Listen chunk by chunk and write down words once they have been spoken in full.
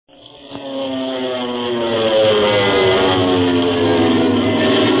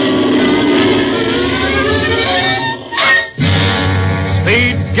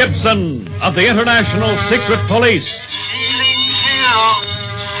of the International Secret Police. Ceiling zero,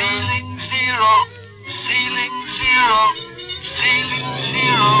 ceiling zero, ceiling zero, ceiling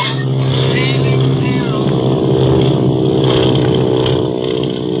zero, ceiling zero.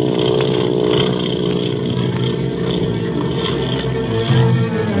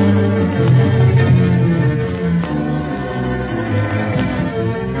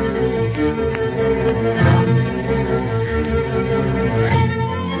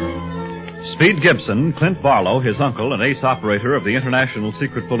 Speed Gibson, Clint Barlow, his uncle and ace operator of the International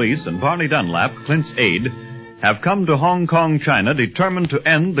Secret Police, and Barney Dunlap, Clint's aide, have come to Hong Kong, China, determined to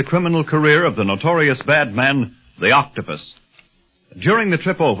end the criminal career of the notorious bad man, the Octopus. During the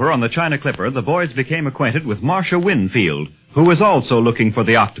trip over on the China Clipper, the boys became acquainted with Marsha Winfield, who is also looking for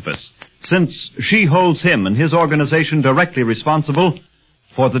the Octopus, since she holds him and his organization directly responsible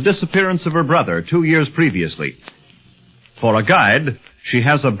for the disappearance of her brother 2 years previously. For a guide, she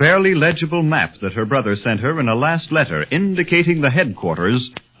has a barely legible map that her brother sent her in a last letter indicating the headquarters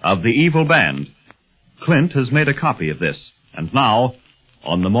of the evil band. Clint has made a copy of this, and now,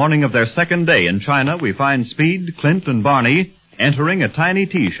 on the morning of their second day in China, we find Speed, Clint, and Barney entering a tiny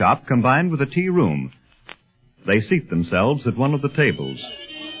tea shop combined with a tea room. They seat themselves at one of the tables.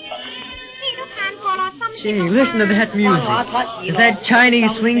 Gee, listen to that music. Is that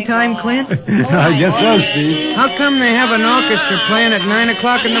Chinese swing time, Clint? I guess so, Steve. How come they have an orchestra playing at 9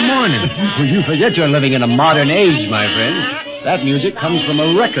 o'clock in the morning? Well, you forget you're living in a modern age, my friend. That music comes from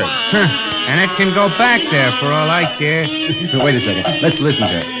a record. And it can go back there for all I care. Wait a second. Let's listen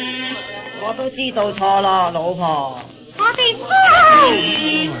to it. 我都知道錯啦，老婆。我哋錯。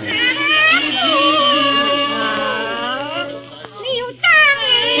你要揸你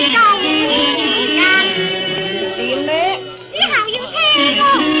做人，點呢？之後要聽我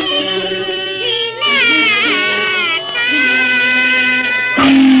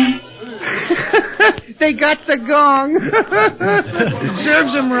They got the gong.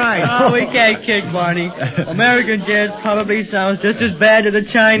 Serves them right. Oh, we can't kick, Barney. American jazz probably sounds just as bad to the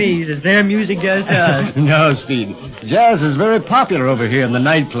Chinese as their music does to us. No, Speed. Jazz is very popular over here in the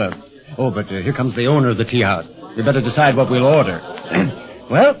nightclub. Oh, but here comes the owner of the tea house. We better decide what we'll order.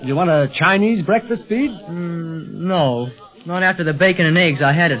 Well, you want a Chinese breakfast, Speed? No. Not after the bacon and eggs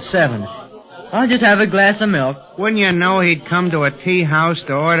I had at 7. I'll just have a glass of milk. Wouldn't you know he'd come to a tea house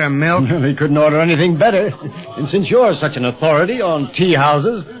to order milk? Well, he couldn't order anything better. And since you're such an authority on tea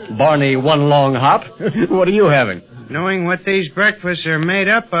houses, Barney One Long Hop, what are you having? Knowing what these breakfasts are made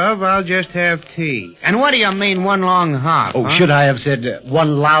up of, I'll just have tea. And what do you mean, one long hop? Oh, huh? should I have said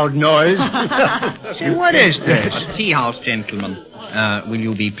one loud noise? Say, what is this? A tea house, gentlemen. Will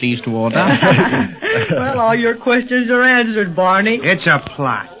you be pleased to order? Well, all your questions are answered, Barney. It's a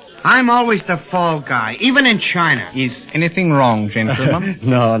plot. I'm always the fall guy, even in China. Is anything wrong, gentlemen?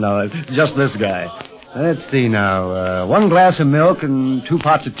 No, just this guy. Let's see now. 1 glass of milk and 2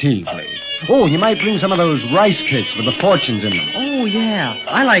 pots of tea, please. Oh, you might bring some of those rice cakes with the fortunes in them. Oh, yeah.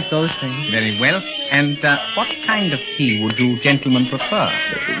 I like those things. Very well. And what kind of tea would you gentlemen prefer?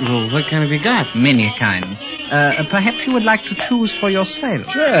 Well, what kind have you got? Many kinds. Perhaps you would like to choose for yourself.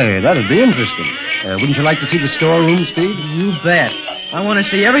 Say, that'd be interesting. Wouldn't you like to see the storeroom, Speed? You bet. I want to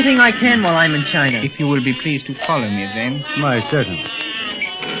see everything I can while I'm in China. If you will be pleased to follow me, then. My, certainly.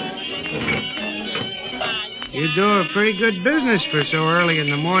 You do a pretty good business for so early in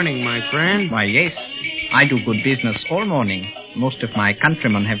the morning, my friend. Why, yes. I do good business all morning. Most of my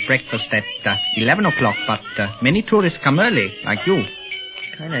countrymen have breakfast at 11 o'clock, but many tourists come early, like you.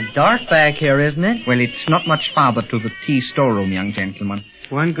 Kind of dark back here, isn't it? Well, it's not much farther to the tea storeroom, young gentleman.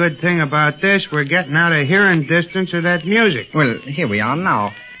 One good thing about this, we're getting out of hearing distance of that music. Well, here we are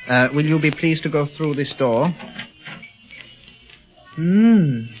now. Will you be pleased to go through this door?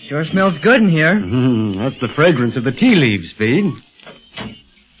 Sure smells good in here. That's the fragrance of the tea leaves, Speed.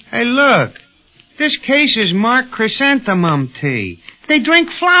 Hey, look. This case is marked chrysanthemum tea. They drink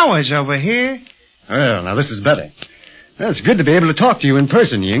flowers over here. Well, now this is better. Well, it's good to be able to talk to you in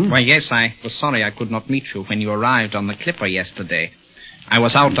person, Ying. Why, yes, I was sorry I could not meet you when you arrived on the Clipper yesterday. I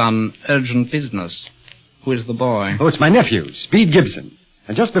was out on urgent business. Who is the boy? Oh, it's my nephew, Speed Gibson.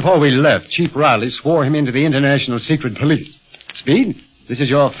 And just before we left, Chief Riley swore him into the International Secret Police. Speed, this is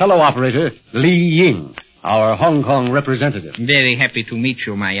your fellow operator, Li Ying, our Hong Kong representative. Very happy to meet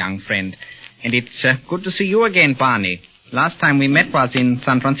you, my young friend. And it's good to see you again, Barney. Last time we met was in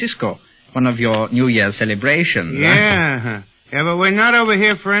San Francisco, one of your New Year's celebrations. Yeah. Yeah, but we're not over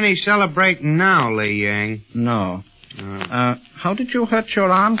here for any celebrating now, Li Yang. No. How did you hurt your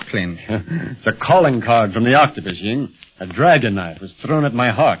arm, Clint? The calling card from the Octopus, Ying. A dragon knife was thrown at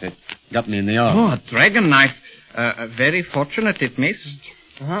my heart. It got me in the arm. Oh, a dragon knife. Very fortunate it missed.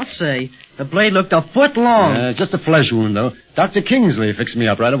 I'll say. The blade looked a foot long. It's just a flesh wound, though. Dr. Kingsley fixed me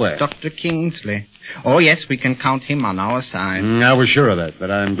up right away. Dr. Kingsley. Oh, yes, we can count him on our side. I was sure of that,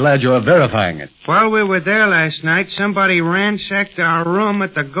 but I'm glad you're verifying it. While we were there last night, somebody ransacked our room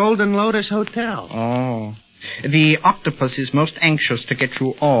at the Golden Lotus Hotel. Oh. The octopus is most anxious to get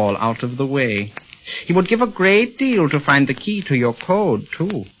you all out of the way. He would give a great deal to find the key to your code,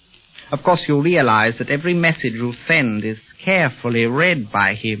 too. Of course, you realize that every message you send is carefully read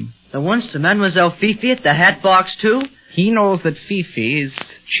by him. The ones to Mademoiselle Fifi at the hat box, too? He knows that Fifi is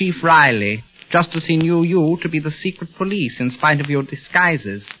Chief Riley, just as he knew you to be the secret police in spite of your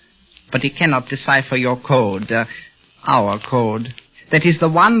disguises. But he cannot decipher your code, our code. That is the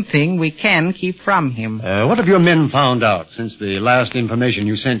one thing we can keep from him. What have your men found out since the last information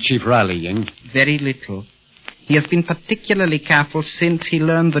you sent Chief Riley, Ying? Very little. He has been particularly careful since he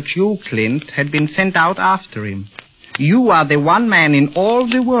learned that you, Clint, had been sent out after him. You are the one man in all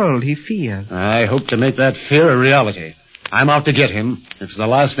the world he fears. I hope to make that fear a reality. I'm out to get him. It's the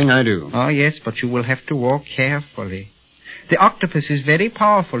last thing I do. Oh, yes, but you will have to walk carefully. The octopus is very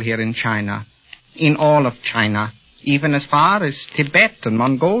powerful here in China. In all of China. Even as far as Tibet and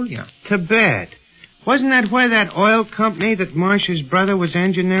Mongolia. Tibet? Wasn't that where that oil company that Marsha's brother was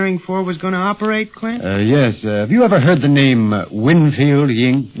engineering for was going to operate, Clint? Yes. Have you ever heard the name Winfield,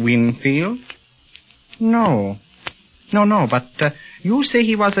 Ying? Winfield? No. No, but you say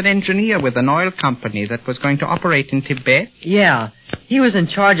he was an engineer with an oil company that was going to operate in Tibet? Yeah. He was in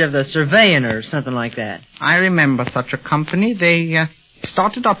charge of the surveying or something like that. I remember such a company. They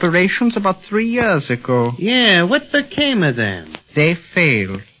started operations about 3 years ago. Yeah, what became of them? They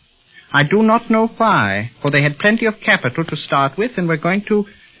failed. I do not know why, for they had plenty of capital to start with and were going to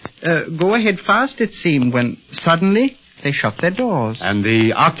go ahead fast, it seemed, when suddenly they shut their doors. And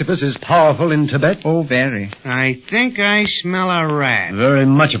the octopus is powerful in Tibet? Oh, very. I think I smell a rat. Very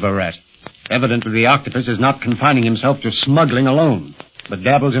much of a rat. Evidently, the octopus is not confining himself to smuggling alone, but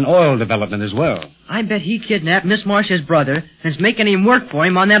dabbles in oil development as well. I bet he kidnapped Miss Marsha's brother and is making him work for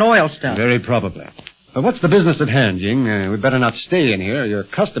him on that oil stuff. Very probably. But what's the business at hand, Ying? We'd better not stay in here. Your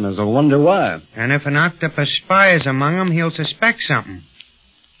customers will wonder why. And if an octopus spy is among them, he'll suspect something.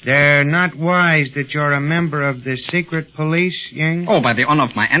 They're not wise that you're a member of the secret police, Ying? Oh, by the honor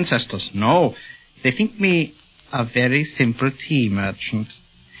of my ancestors, no. They think me a very simple tea merchant.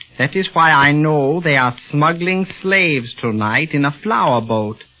 That is why I know they are smuggling slaves tonight in a flower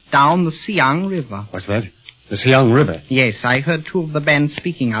boat down the Siang River. What's that? The Siang River? Yes, I heard two of the band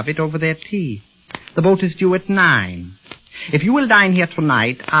speaking of it over their tea. The boat is due at 9. If you will dine here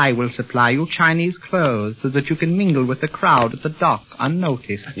tonight, I will supply you Chinese clothes so that you can mingle with the crowd at the dock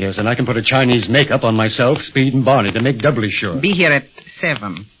unnoticed. Yes, and I can put a Chinese makeup on myself, Speed, and Barney to make doubly sure. Be here at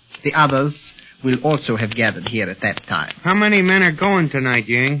 7. The others will also have gathered here at that time. How many men are going tonight,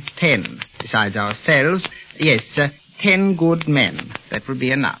 Ying? 10. Besides ourselves, yes, 10 good men. That will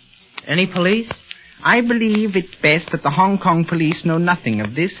be enough. Any police? I believe it best that the Hong Kong police know nothing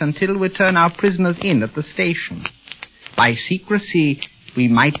of this until we turn our prisoners in at the station. By secrecy, we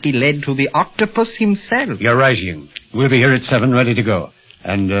might be led to the octopus himself. You're right, Ying. We'll be here at 7, ready to go.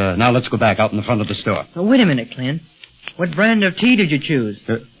 And now let's go back out in the front of the store. Oh, wait a minute, Clint. What brand of tea did you choose?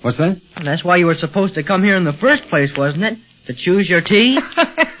 What's that? Well, that's why you were supposed to come here in the first place, wasn't it? To choose your tea?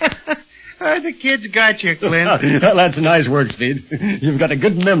 The kid's got you, Clint. Well, that's nice work, Speed. You've got a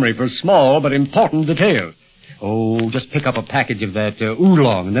good memory for small but important details. Oh, just pick up a package of that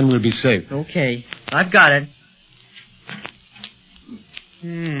oolong, and then we'll be safe. Okay. I've got it.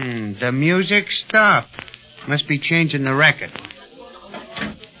 The music stopped. Must be changing the record.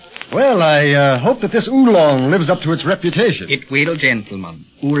 Well, I hope that this oolong lives up to its reputation. It will, gentlemen.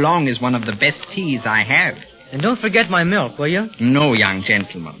 Oolong is one of the best teas I have. And don't forget my milk, will you? No, young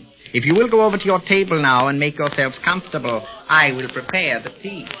gentlemen. If you will go over to your table now and make yourselves comfortable, I will prepare the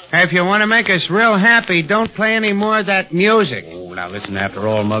tea. If you want to make us real happy, don't play any more of that music. Oh, now listen, after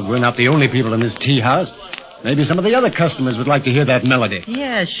all, Mug, we're not the only people in this tea house. Maybe some of the other customers would like to hear that melody.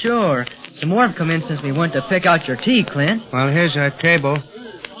 Yeah, sure. Some more have come in since we went to pick out your tea, Clint. Well, here's our table.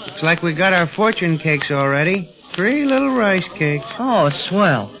 Looks like we got our fortune cakes already. 3 little rice cakes. Oh,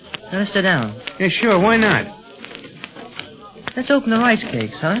 swell. Now let's sit down. Yeah, sure, why not? Let's open the rice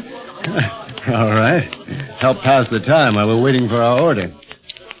cakes, huh? All right. Help pass the time while we're waiting for our order.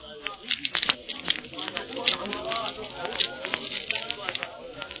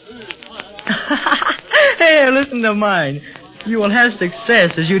 Hey, listen to mine. You will have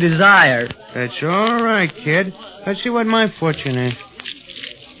success as you desire. That's all right, kid. Let's see what my fortune is.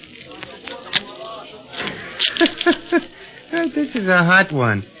 This is a hot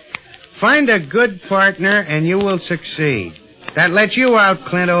one. Find a good partner and you will succeed. That let you out,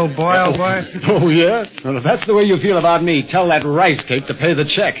 Clint, old boy, old boy. Oh, yeah? Well, if that's the way you feel about me, tell that rice cake to pay the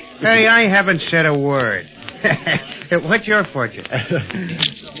check. Hey, I haven't said a word. What's your fortune?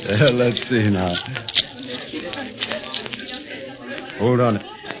 Let's see now. Hold on.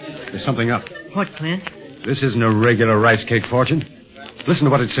 There's something up. What, Clint? This isn't a regular rice cake fortune. Listen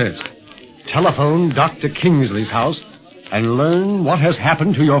to what it says. Telephone Dr. Kingsley's house and learn what has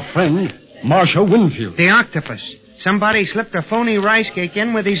happened to your friend, Marsha Winfield. The octopus. Somebody slipped a phony rice cake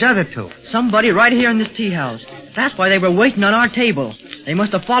in with these other two. Somebody right here in this tea house. That's why they were waiting on our table. They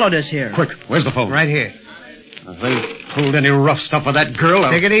must have followed us here. Quick, where's the phone? Right here. If they pulled any rough stuff with that girl,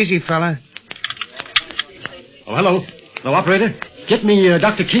 I'll... Take it easy, fella. Oh, hello. Hello, operator. Get me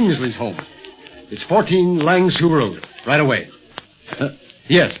Dr. Kingsley's home. It's 14 Langsu Road. Right away.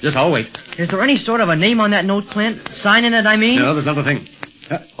 Yes, I'll wait. Is there any sort of a name on that note, Clint? Signing it, I mean? No, there's not a thing.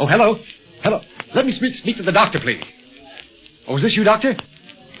 Oh, hello. Hello. Let me speak to the doctor, please. Oh, is this you, Doctor?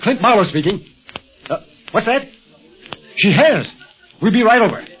 Clint Marlowe speaking. What's that? She has. We'll be right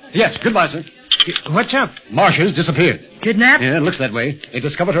over. Yes, goodbye, sir. What's up? Marsha's disappeared. Kidnapped? Yeah, it looks that way. They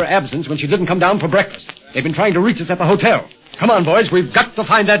discovered her absence when she didn't come down for breakfast. They've been trying to reach us at the hotel. Come on, boys. We've got to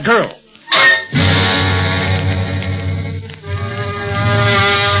find that girl.